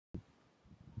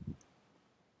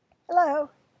Hello,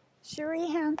 Cherie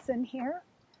Hansen here.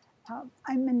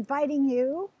 I'm inviting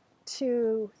you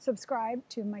to subscribe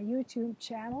to my YouTube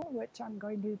channel, which I'm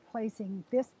going to be placing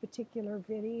this particular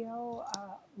video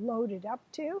loaded up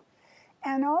to.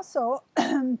 And also,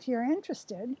 if you're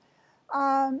interested,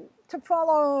 to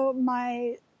follow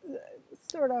my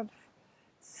sort of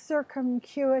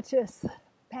circumcious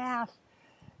path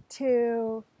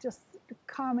to just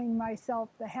calming myself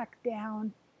the heck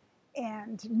down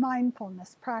and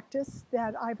mindfulness practice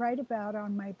that I write about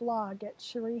on my blog at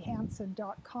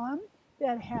cheriehansen.com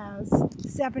that has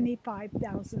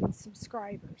 75,000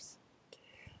 subscribers.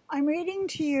 I'm reading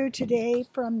to you today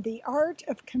from The Art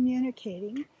of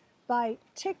Communicating by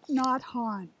Thich Nhat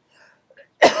Hahn.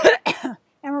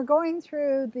 And we're going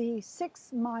through the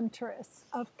 6 mantras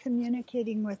of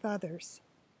communicating with others.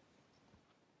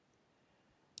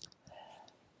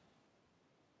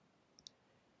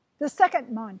 The second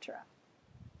mantra.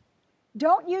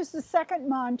 Don't use the second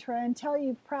mantra until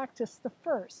you've practiced the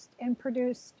first and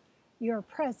produced your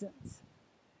presence.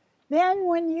 Then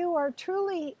when you are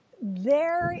truly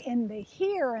there in the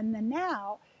here and the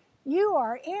now, you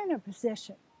are in a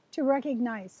position to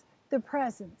recognize the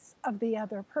presence of the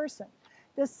other person.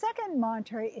 The second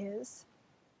mantra is,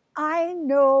 I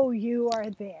know you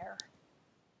are there.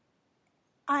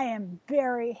 I am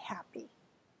very happy.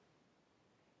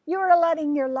 You are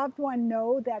letting your loved one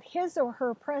know that his or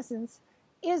her presence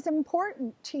is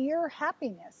important to your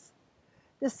happiness.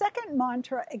 The second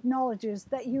mantra acknowledges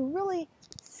that you really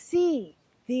see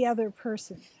the other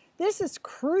person. This is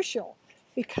crucial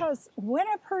because when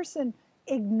a person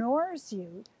ignores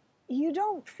you, you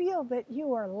don't feel that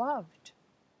you are loved.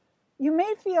 You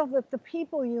may feel that the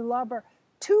people you love are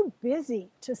too busy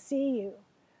to see you.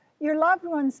 Your loved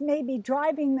ones may be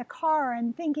driving the car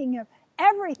and thinking of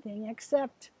everything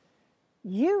except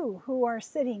you who are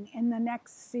sitting in the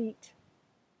next seat.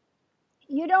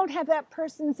 You don't have that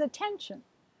person's attention.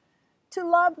 To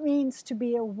love means to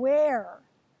be aware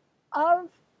of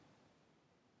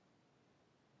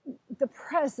the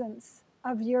presence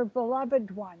of your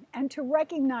beloved one and to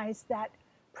recognize that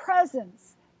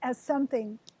presence as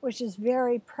something which is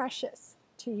very precious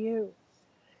to you.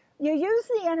 You use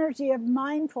the energy of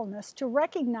mindfulness to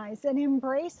recognize and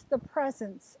embrace the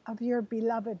presence of your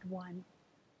beloved one.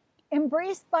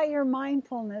 Embraced by your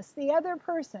mindfulness, the other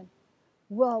person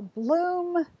will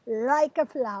bloom like a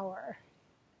flower.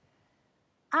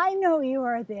 I know you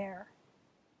are there,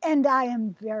 and I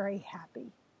am very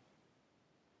happy.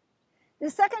 The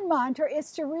second mantra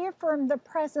is to reaffirm the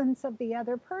presence of the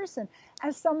other person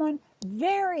as someone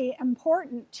very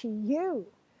important to you.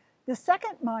 The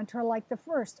second mantra, like the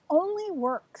first, only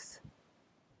works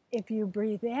if you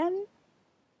breathe in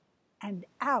and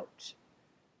out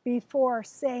before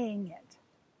saying it.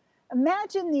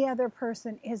 Imagine the other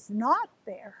person is not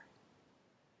there.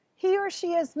 He or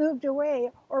she has moved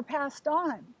away or passed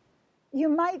on. You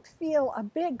might feel a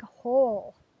big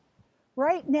hole.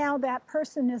 Right now, that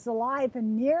person is alive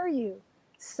and near you,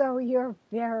 so you're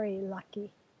very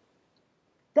lucky.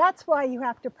 That's why you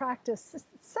have to practice the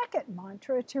second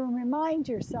mantra to remind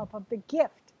yourself of the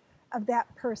gift of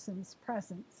that person's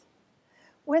presence.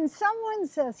 When someone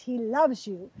says he loves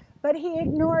you, but he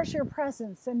ignores your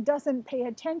presence and doesn't pay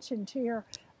attention to your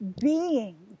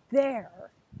being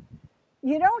there,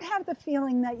 you don't have the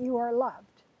feeling that you are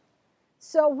loved.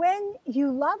 So when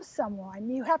you love someone,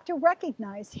 you have to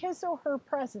recognize his or her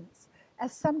presence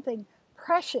as something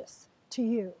precious to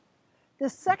you. The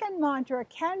second mantra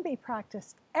can be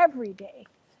practiced every day,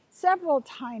 several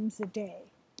times a day.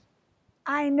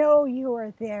 I know you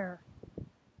are there,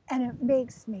 and it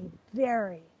makes me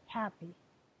very happy.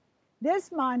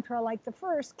 This mantra, like the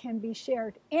first, can be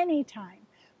shared anytime,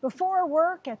 before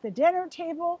work, at the dinner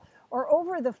table, or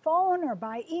over the phone, or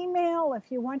by email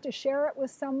if you want to share it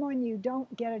with someone you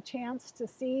don't get a chance to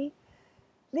see.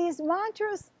 These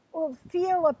mantras will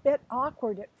feel a bit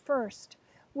awkward at first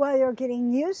while you're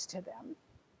getting used to them.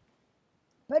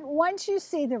 But once you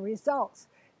see the results,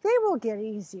 they will get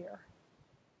easier.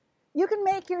 You can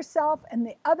make yourself and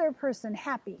the other person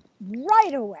happy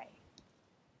right away.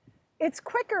 It's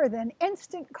quicker than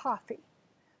instant coffee.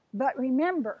 But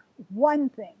remember one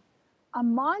thing, a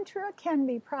mantra can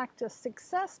be practiced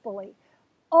successfully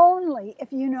only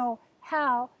if you know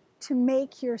how to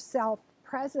make yourself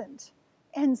present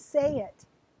and say it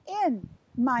in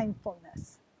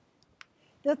mindfulness.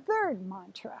 The third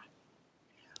mantra.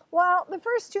 While the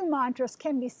first 2 mantras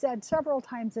can be said several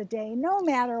times a day, no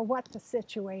matter what the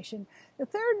situation, the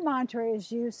third mantra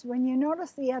is used when you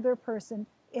notice the other person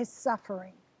is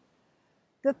suffering.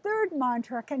 The third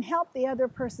mantra can help the other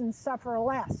person suffer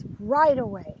less right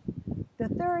away. The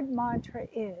third mantra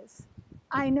is,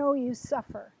 I know you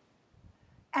suffer,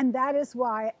 and that is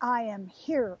why I am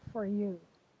here for you.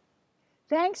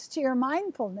 Thanks to your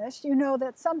mindfulness, you know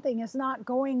that something is not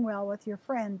going well with your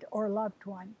friend or loved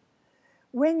one.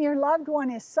 When your loved one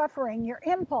is suffering, your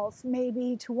impulse may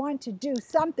be to want to do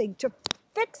something to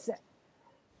fix it.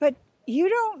 But you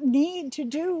don't need to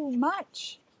do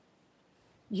much.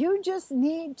 You just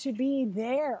need to be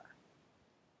there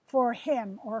for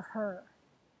him or her.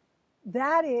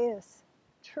 That is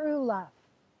true love.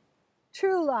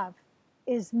 True love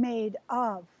is made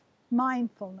of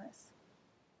mindfulness.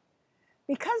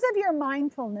 Because of your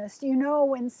mindfulness, you know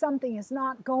when something is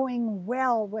not going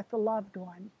well with the loved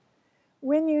one.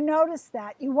 When you notice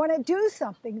that, you want to do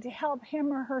something to help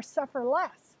him or her suffer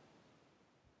less.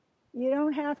 You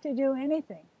don't have to do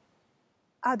anything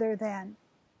other than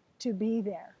to be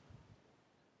there.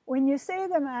 When you say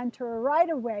the mantra right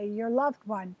away, your loved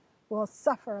one will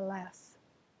suffer less.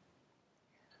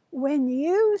 When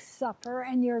you suffer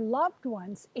and your loved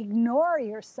ones ignore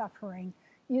your suffering,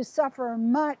 you suffer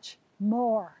much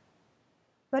more.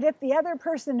 But if the other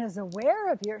person is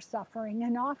aware of your suffering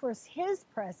and offers his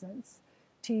presence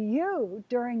to you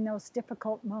during those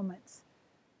difficult moments,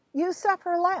 you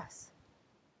suffer less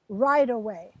right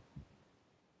away.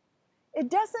 It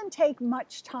doesn't take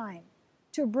much time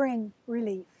to bring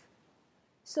relief.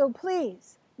 So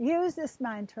please use this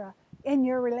mantra in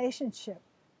your relationship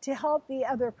to help the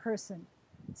other person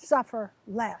suffer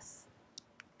less.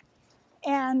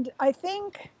 And I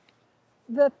think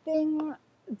the thing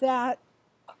that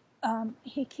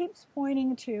he keeps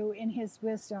pointing to in his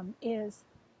wisdom is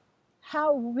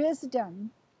how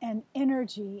wisdom and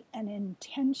energy and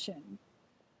intention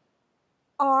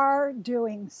are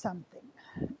doing something.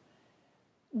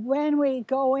 When we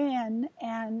go in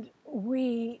and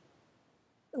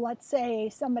let's say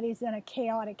somebody's in a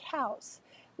chaotic house,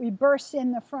 we burst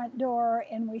in the front door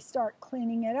and we start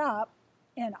cleaning it up,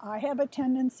 and I have a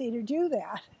tendency to do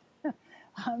that.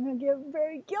 I'm going to get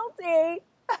very guilty.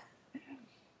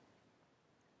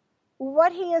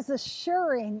 What he is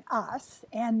assuring us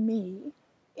and me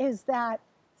is that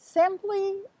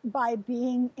simply by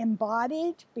being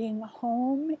embodied, being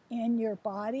home in your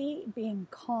body, being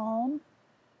calm,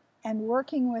 and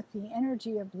working with the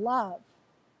energy of love,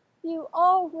 you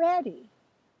already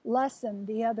lessen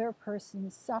the other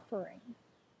person's suffering.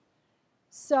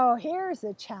 So here's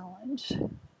a challenge.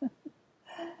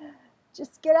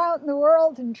 Just get out in the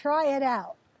world and try it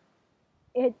out.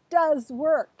 It does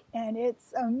work, and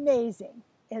it's amazing.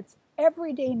 It's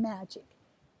everyday magic.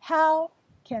 How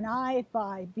can I,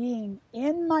 by being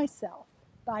in myself,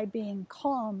 by being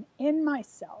calm in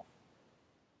myself,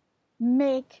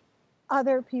 make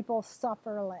other people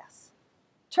suffer less?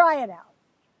 Try it out.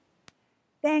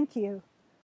 Thank you.